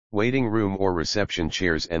Waiting room or reception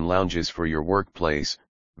chairs and lounges for your workplace.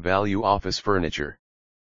 Value office furniture.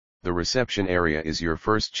 The reception area is your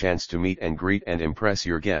first chance to meet and greet and impress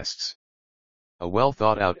your guests. A well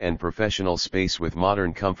thought out and professional space with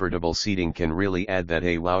modern comfortable seating can really add that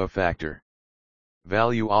wow factor.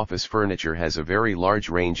 Value office furniture has a very large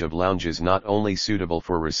range of lounges not only suitable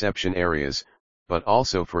for reception areas, but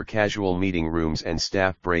also for casual meeting rooms and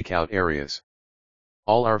staff breakout areas.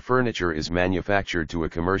 All our furniture is manufactured to a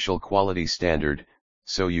commercial quality standard,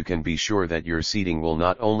 so you can be sure that your seating will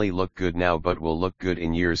not only look good now but will look good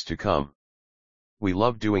in years to come. We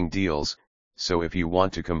love doing deals, so if you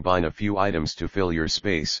want to combine a few items to fill your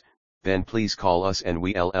space, then please call us and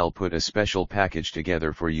we'll put a special package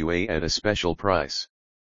together for you at a special price.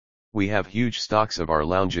 We have huge stocks of our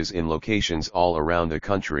lounges in locations all around the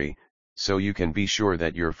country, so you can be sure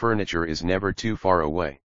that your furniture is never too far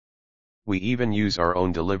away. We even use our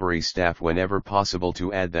own delivery staff whenever possible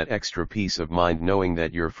to add that extra peace of mind knowing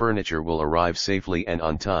that your furniture will arrive safely and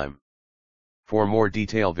on time. For more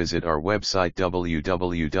detail visit our website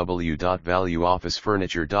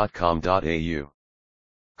www.valueofficefurniture.com.au.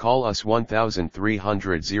 Call us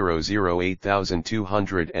 1300 00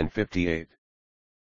 8258.